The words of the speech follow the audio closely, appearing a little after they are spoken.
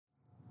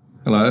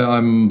Hello,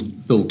 I'm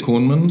Bill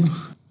Cornman.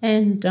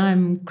 And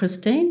I'm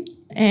Christine.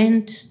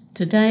 And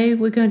today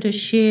we're going to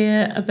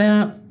share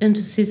about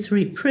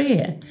intercessory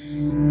prayer.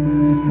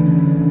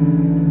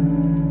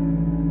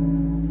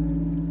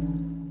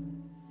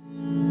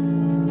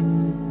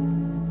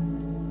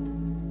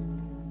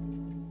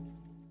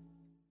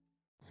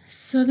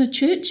 So the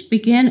church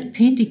began at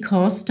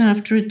Pentecost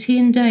after a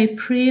 10-day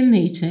prayer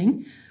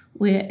meeting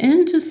where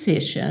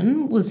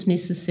intercession was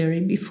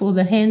necessary before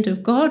the hand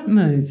of God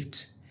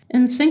moved.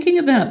 In thinking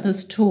about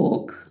this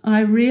talk, I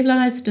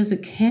realised as a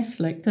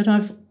Catholic that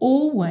I've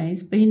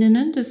always been an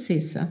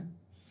intercessor.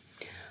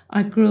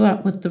 I grew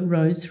up with the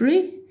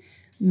Rosary,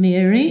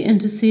 Mary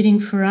interceding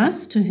for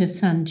us to her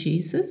son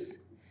Jesus,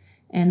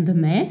 and the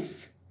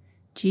Mass,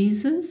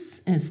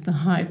 Jesus as the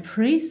High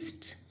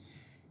Priest,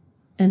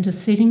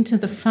 interceding to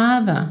the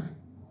Father,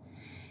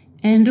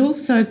 and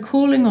also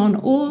calling on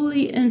all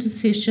the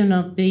intercession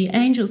of the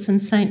angels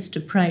and saints to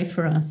pray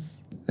for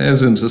us.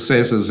 As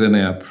intercessors in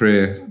our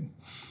prayer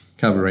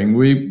covering,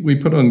 we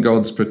put on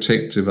God's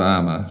protective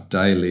armour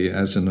daily,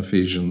 as in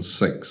Ephesians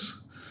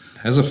 6.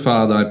 As a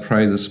father, I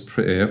pray this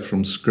prayer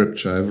from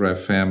Scripture over our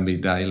family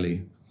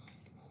daily.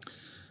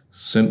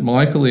 St.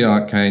 Michael the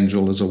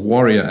Archangel is a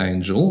warrior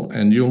angel,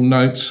 and you'll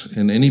note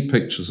in any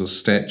pictures or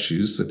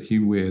statues that he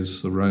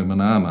wears the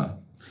Roman armour.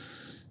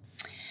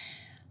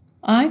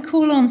 I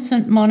call on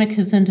St.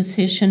 Monica's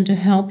intercession to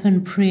help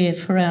in prayer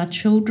for our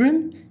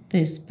children,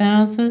 their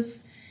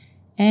spouses,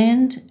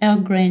 and our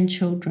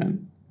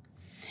grandchildren.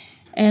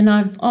 And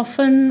I've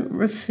often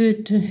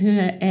referred to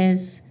her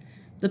as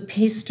the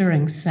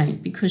pestering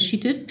saint because she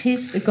did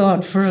pester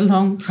God for a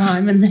long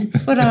time, and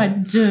that's what I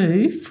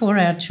do for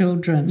our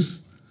children.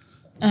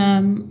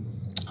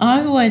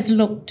 I've always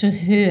looked to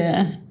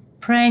her,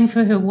 praying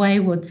for her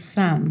wayward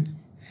son,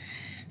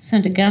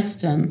 St.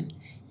 Augustine,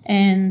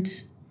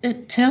 and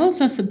it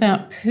tells us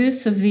about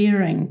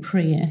persevering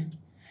prayer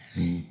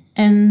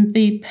and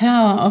the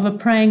power of a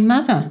praying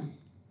mother.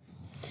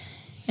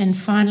 And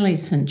finally,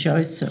 St.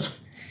 Joseph.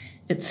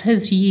 It's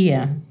his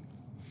year.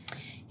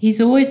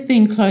 He's always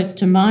been close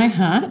to my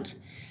heart.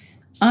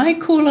 I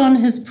call on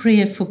his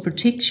prayer for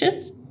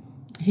protection.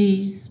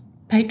 He's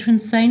patron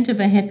saint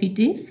of a happy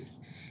death.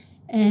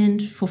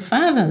 And for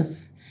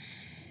fathers.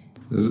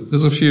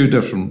 There's a few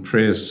different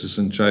prayers to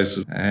St.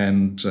 Joseph,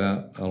 and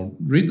I'll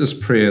read this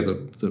prayer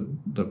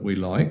that we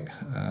like.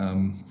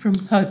 From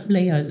Pope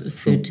Leo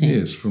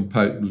XIII. From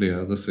Pope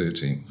Leo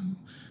XIII.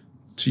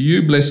 To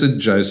you, blessed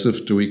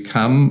Joseph, do we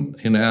come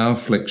in our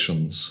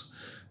afflictions,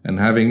 and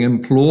having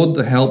implored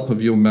the help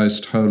of your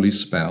most holy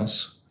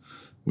spouse,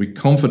 we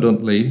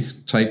confidently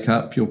take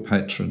up your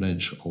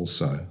patronage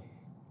also.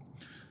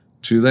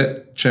 To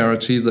that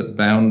charity that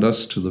bound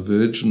us to the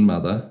Virgin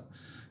Mother,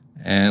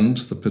 and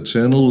the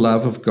paternal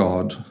love of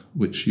God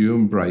which you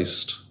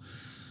embraced,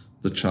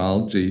 the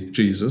child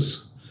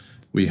Jesus,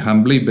 we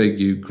humbly beg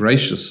you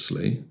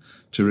graciously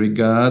to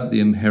regard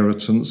the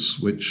inheritance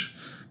which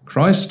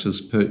Christ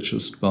has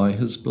purchased by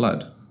his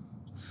blood,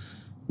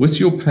 with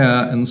your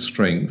power and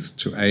strength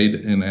to aid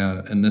in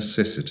our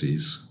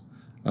necessities,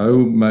 O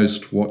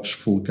most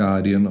watchful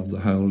guardian of the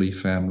Holy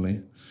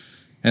Family,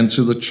 and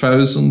to the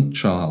chosen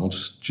child,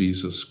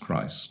 Jesus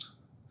Christ.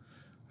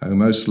 O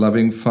most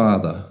loving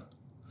Father,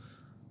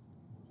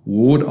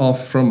 ward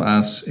off from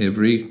us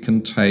every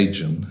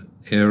contagion,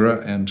 error,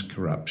 and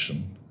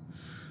corruption.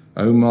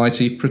 O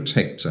mighty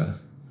Protector,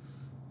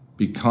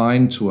 be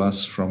kind to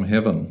us from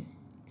heaven.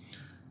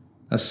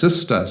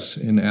 Assist us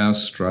in our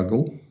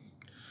struggle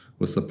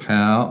with the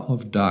power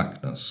of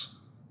darkness,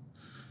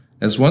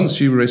 as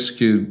once you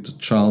rescued the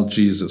child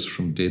Jesus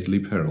from deadly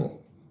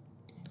peril.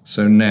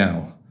 So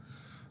now,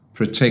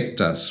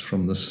 protect us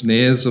from the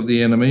snares of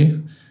the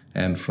enemy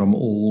and from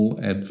all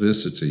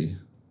adversity.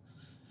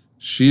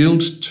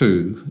 Shield,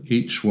 too,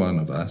 each one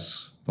of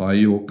us by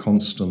your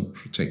constant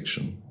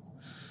protection,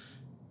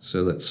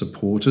 so that,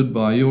 supported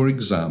by your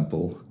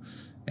example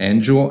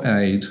and your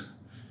aid,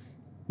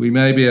 we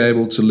may be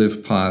able to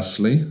live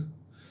piously,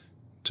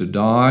 to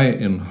die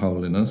in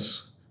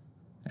holiness,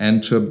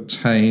 and to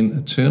obtain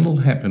eternal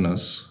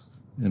happiness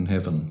in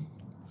heaven.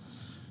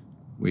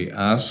 We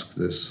ask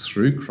this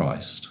through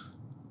Christ,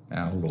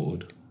 our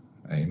Lord.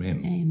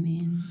 Amen.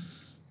 Amen.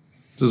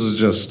 This is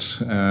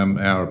just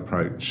our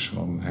approach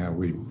on how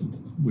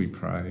we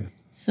pray.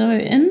 So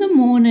in the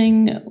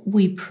morning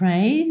we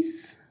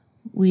praise,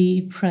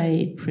 we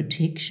pray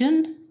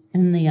protection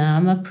in the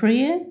armour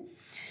prayer.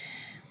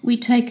 We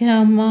take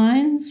our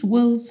minds,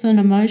 wills and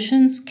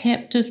emotions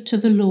captive to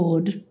the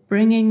Lord,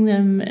 bringing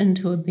them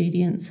into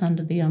obedience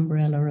under the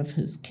umbrella of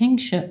his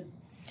kingship.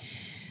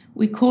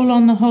 We call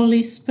on the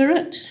Holy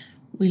Spirit.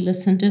 We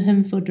listen to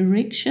him for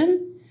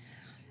direction.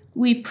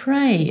 We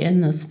pray in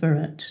the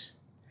Spirit.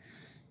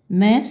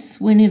 Mass,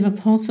 whenever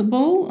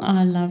possible.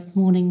 I love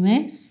morning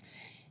Mass.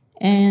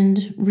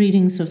 And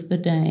readings of the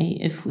day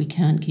if we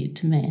can't get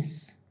to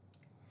Mass.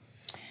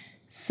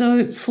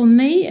 So for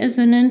me as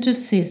an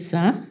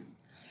intercessor,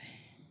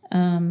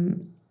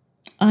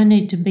 I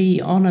need to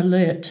be on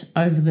alert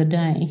over the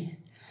day.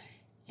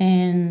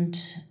 And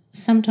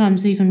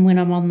sometimes even when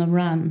I'm on the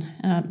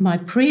run. My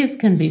prayers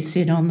can be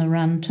said on the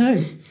run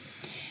too.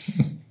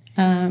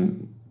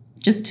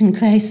 Just in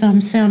case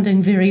I'm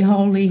sounding very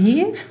holy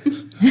here.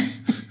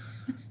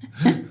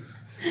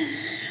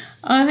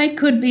 I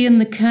could be in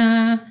the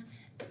car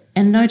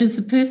and notice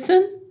a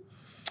person.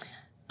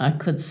 I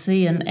could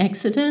see an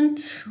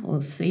accident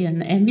or see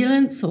an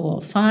ambulance or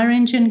a fire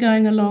engine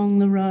going along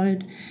the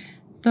road.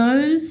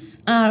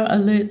 Those are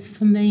alerts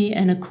for me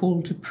and a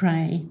call to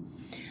pray.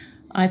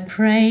 I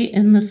pray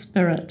in the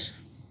Spirit,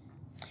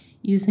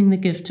 using the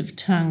gift of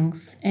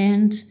tongues.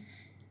 And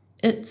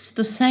it's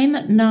the same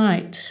at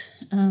night.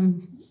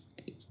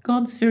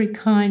 God's very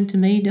kind to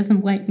me. He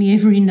doesn't wake me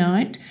every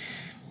night.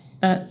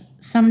 But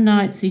some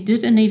nights he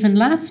did, and even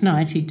last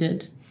night he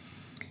did.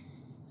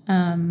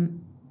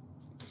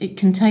 It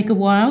can take a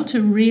while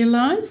to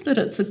realise that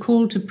it's a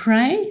call to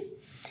pray.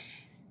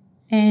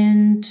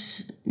 And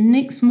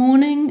next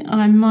morning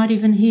I might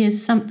even hear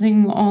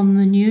something on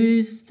the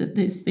news that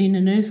there's been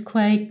an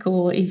earthquake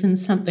or even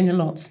something a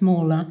lot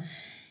smaller.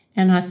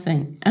 And I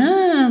think,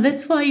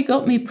 that's why you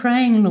got me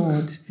praying,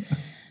 Lord.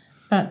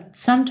 But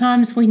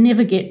sometimes we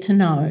never get to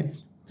know.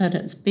 But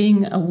it's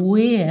being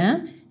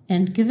aware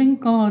and giving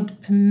God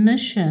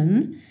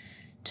permission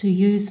to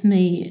use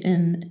me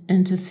in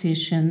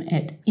intercession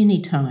at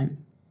any time,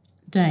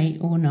 day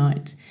or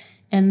night.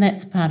 And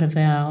that's part of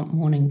our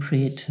morning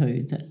prayer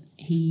too, that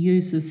he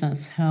uses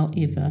us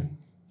however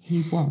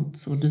he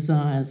wants or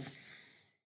desires.